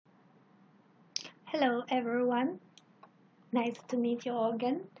Hello everyone, nice to meet you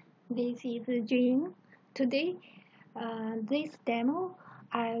again. This is Jing. Today, this demo,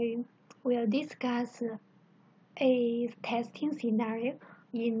 I will discuss a testing scenario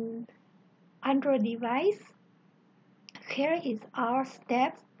in Android device. Here is our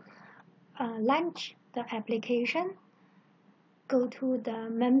steps. Launch the application. Go to the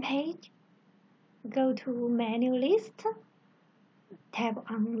main page. Go to menu list. Tap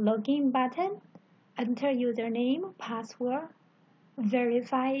on login button. Enter username, password,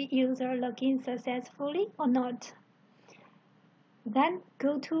 verify user login successfully or not. Then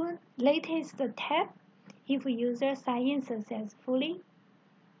go to latest tab if user sign in successfully.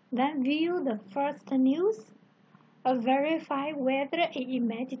 Then view the first news. Verify whether an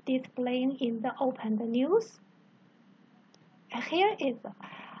image displaying in the opened news. Here is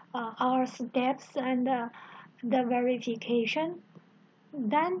our steps and the verification.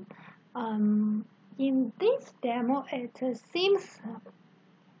 Then in this demo, it seems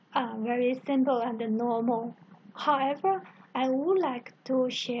very simple and normal. However, I would like to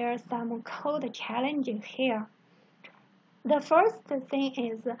share some code challenges here. The first thing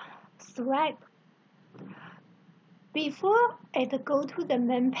is swipe. Before it go to the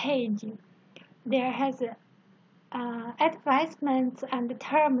main page, there has advertisements and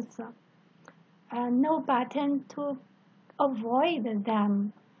terms. No button to avoid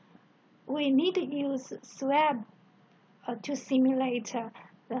them. We need to use swipe to simulate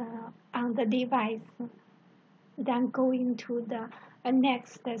on the device. Then go into the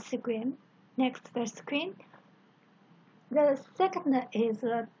next screen. The second is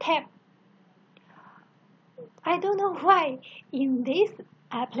tap. I don't know why in this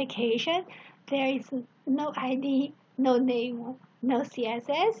application there is no ID, no name, no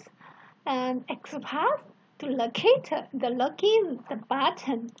CSS, and xpath to locate the login the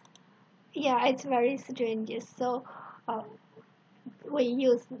button. Yeah, it's very strange. So we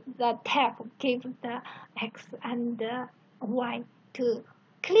use the tab, give the X and the Y to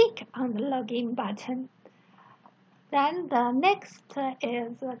click on the login button. Then the next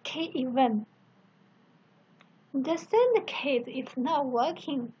is keyevent. The send case is not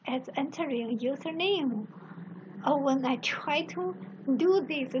working as entering username. When I try to do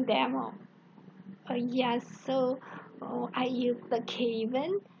this demo, yes, so I use the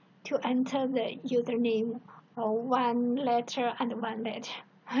keyevent to enter the username, one letter and one letter.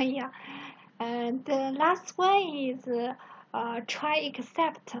 Yeah, and the last one is try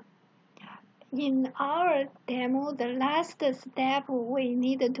accept. In our demo, the last step we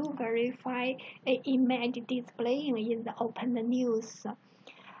need to verify an image displaying in the open news.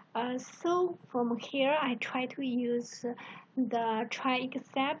 So from here, I try to use the try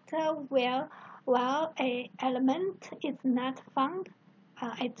accept while an element is not found.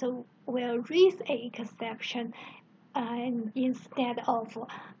 It will raise an exception instead of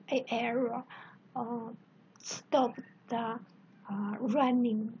an error. Stop the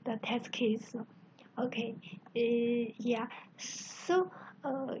running the test case. Okay, yeah. So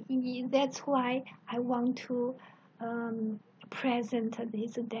that's why I want to present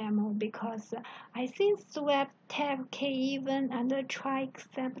this demo, because I think swipe, tab, keyevent, and try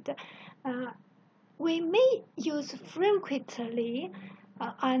accept we may use frequently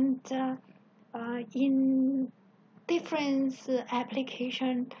and in different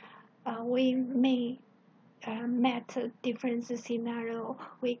application we may met different scenario.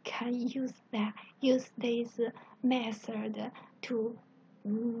 We can use this method to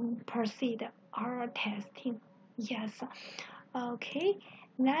proceed our testing. Yes. Okay.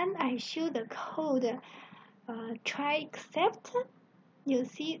 Then I show the code. Try accept. You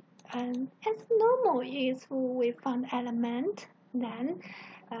see, as normal is we found element, then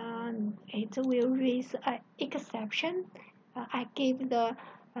it will raise an exception. I give the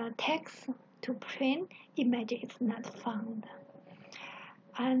text to print image is not found.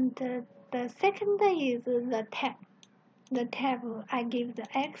 And the second is the tab. The tab, I give the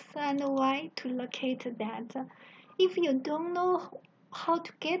X and Y to locate that. If you don't know how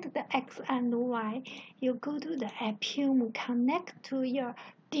to get the X and Y, you go to the Appium, connect to your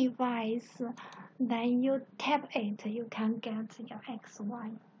device, then you tap it, you can get your X,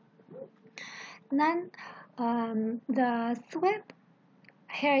 Y. Then the swipe,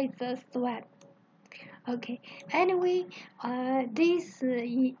 here is the swipe. Okay, anyway, this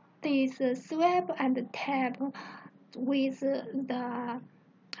swipe and tab with the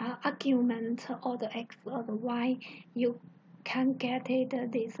argument or the X or the Y, you can get it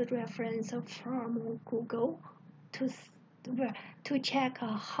this reference from Google to check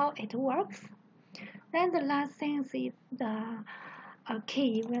how it works. Then the last thing is the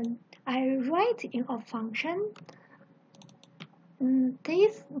keyevent. I write in a function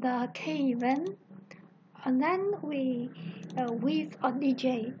this the keyevent, and then we with a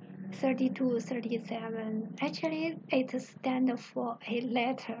digit 32, 37. Actually, it stands for a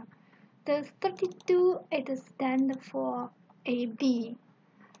letter. The 32 it stands for a B.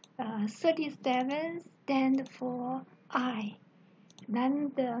 37 stands for I.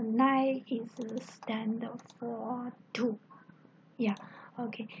 Then the 9 is stand for 2. Yeah,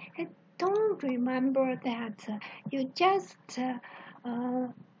 okay. I don't remember that. You just uh,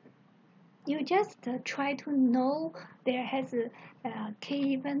 try to know there has a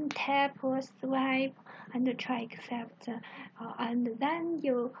keyevent tap or swipe and try accept, and then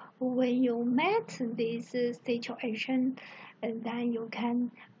you when you met this situation, then you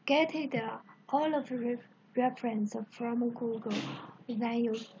can get it all of reference from Google. Then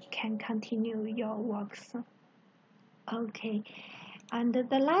you can continue your works. Okay, and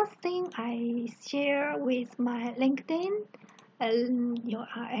the last thing I share with my LinkedIn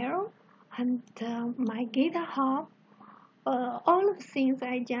URL and my GitHub. All of the things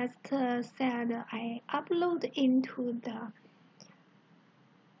I just said, I upload into the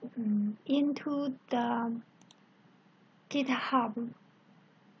GitHub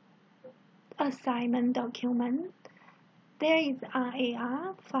assignment document. There is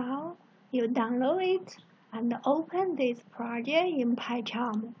RAR file. You download it and open this project in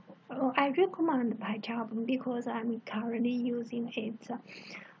PyCharm. I recommend PyCharm because I'm currently using it,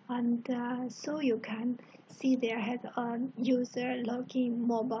 and so you can see there has a user login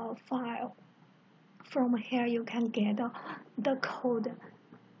mobile file. From here you can get the code.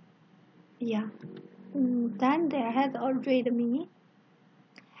 Yeah. Then there has a README.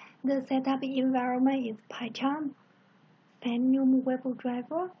 The setup environment is PyCharm, Selenium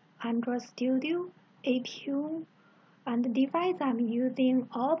WebDriver, Android Studio, Appium, and the device I'm using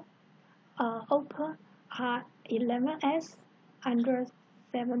Opera R11S, Android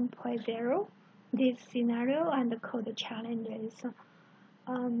 7.0. This scenario and the code challenges.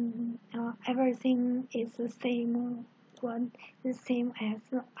 Everything is the same as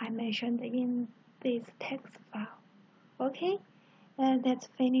I mentioned in this text file. Okay, that's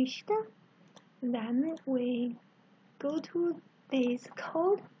finished. Then we go to this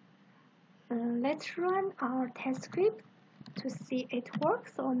code. Let's run our test script to see it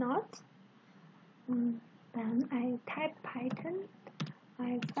works or not. Then I type Python.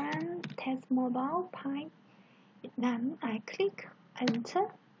 I run test mobile py. Then I click enter.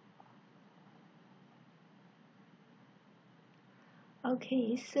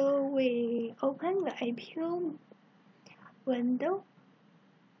 Okay, so we open the Appium window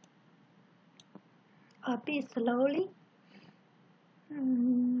a bit slowly.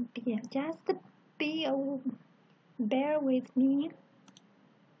 Just bear with me.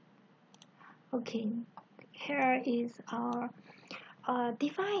 Okay, here is our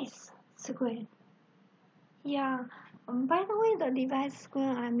device screen. Yeah, by the way, the device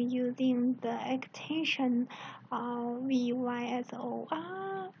screen I'm using the extension VYSOR.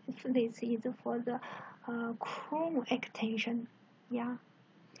 This is for the Chrome extension. Yeah,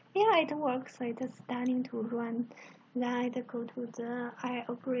 it works. It's starting to run. Then I go to the I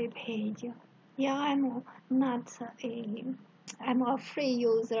agree page. Yeah, I'm a free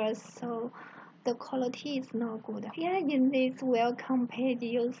user, so the quality is not good. Yeah, in this welcome page,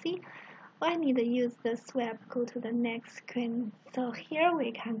 you see, I need to use the swipe, go to the next screen. So here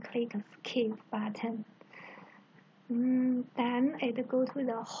we can click skip button. Then it go to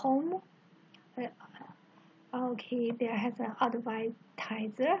the home. Okay, there has an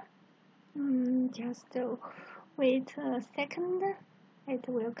advertiser. Just wait a second. It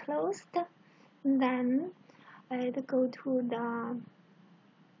will close. Then it go to the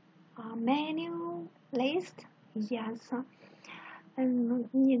menu list. Yes. And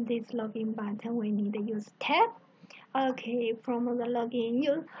in this login button, we need to use tab. Okay, from the login,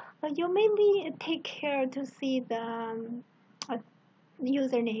 you maybe take care to see the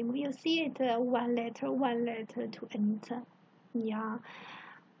username. You see it one letter to enter. Yeah.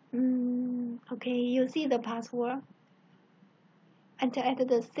 Okay, you see the password. And at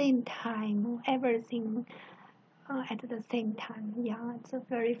the same time, everything at the same time. Yeah, it's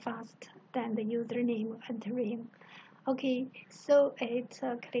very fast than the username entering. Okay, so it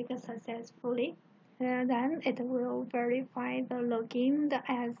clicks successfully. Then it will verify the login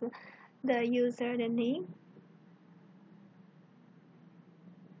as the username.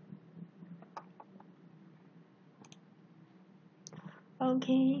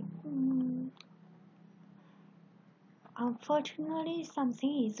 Okay. Unfortunately,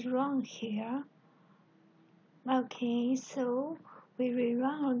 something is wrong here. Okay, so we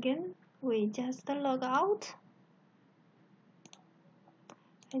rerun again, we just log out.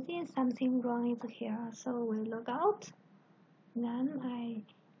 I think something wrong is here, so we log out. Then I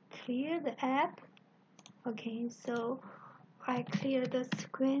clear the app. Okay, so I clear the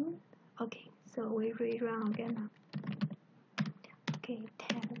screen. Okay, so we rerun again. Okay,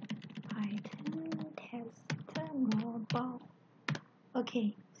 Python test mobile.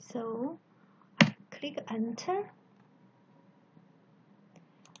 Okay, so I click enter.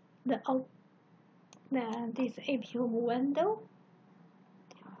 This Appium window.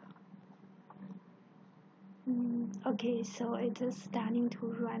 Okay, so it is starting to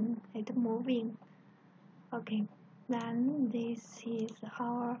run. It's moving. Okay, then this is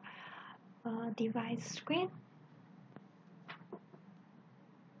our device screen.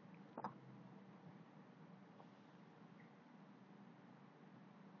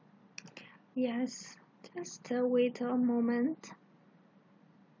 Yes, just wait a moment.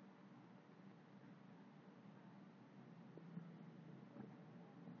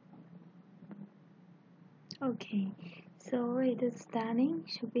 Okay, so it is starting,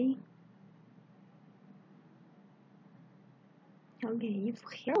 should be. Okay, if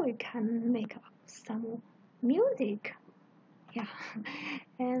here we can make some music, yeah,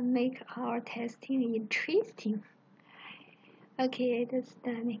 and make our testing interesting. Okay, it is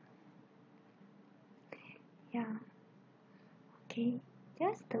starting. Yeah. Okay,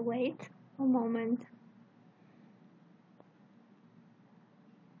 just wait a moment.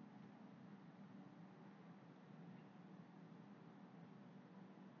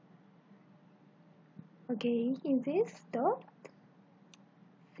 Okay, is it stopped?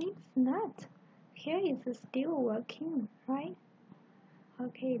 Seems not. Here is still working, right?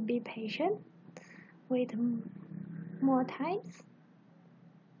 Okay, be patient. Wait more times.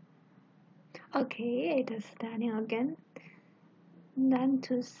 Okay, it is starting again. Then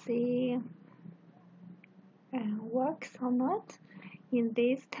to see works or not in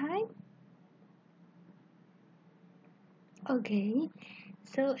this time. Okay,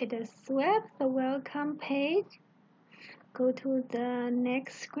 so it is swipe the welcome page. Go to the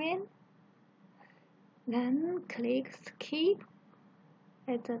next screen. Then click skip.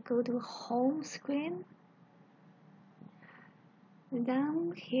 Go to home screen.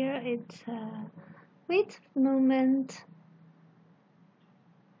 Then here it's wait a moment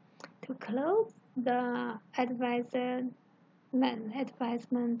to close the advertisement.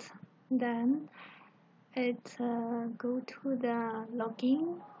 Then it go to the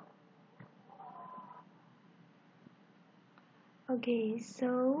login. Okay,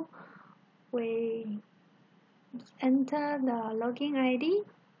 so we enter the login ID.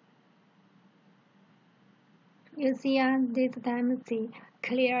 You see this time see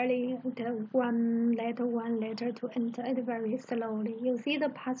clearly the one letter to enter it very slowly. You see the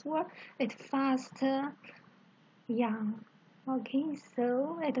password, it's faster. Yeah. Okay,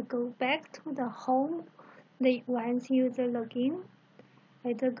 so it go back to the home. The once user login,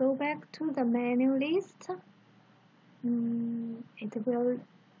 it go back to the menu list. It will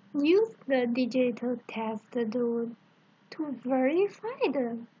use the digital test to verify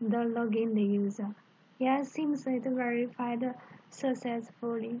the login the user. Yeah, seems it verified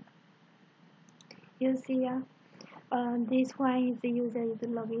successfully. You see, this one is the user is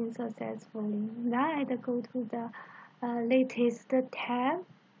logging successfully. Now I go to the latest tab.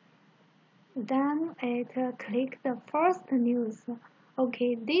 Then it click the first news.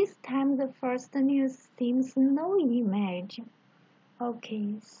 Okay, this time the first news seems no image.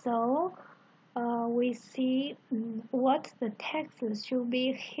 Okay, so we see what the text should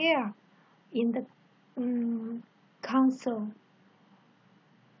be here in the console.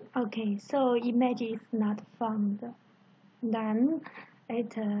 Okay, so image is not found. Then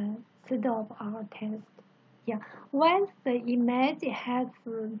it stop our test. Yeah, once the image has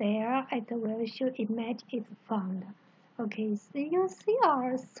there, it will show image is found. Okay, so you see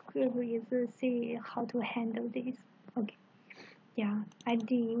our script is see how to handle this. Okay, yeah,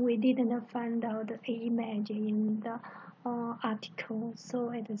 we didn't find out the image in the article,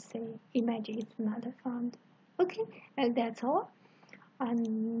 so it say image is not found. Okay, and that's all.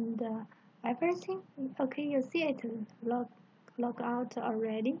 And everything, okay, you see it log out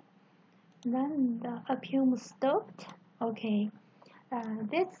already. Then the Appium stopped. Okay,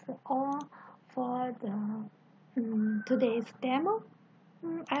 that's all for the today's demo.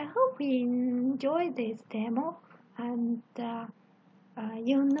 I hope you enjoy this demo, and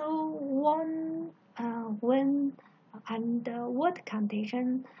you know when and what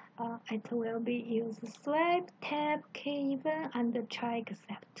condition it will be used. Swipe, tap, keyevent, and try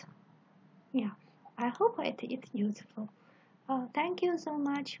accept. Yeah, I hope it is useful. Thank you so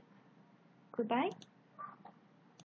much. Goodbye.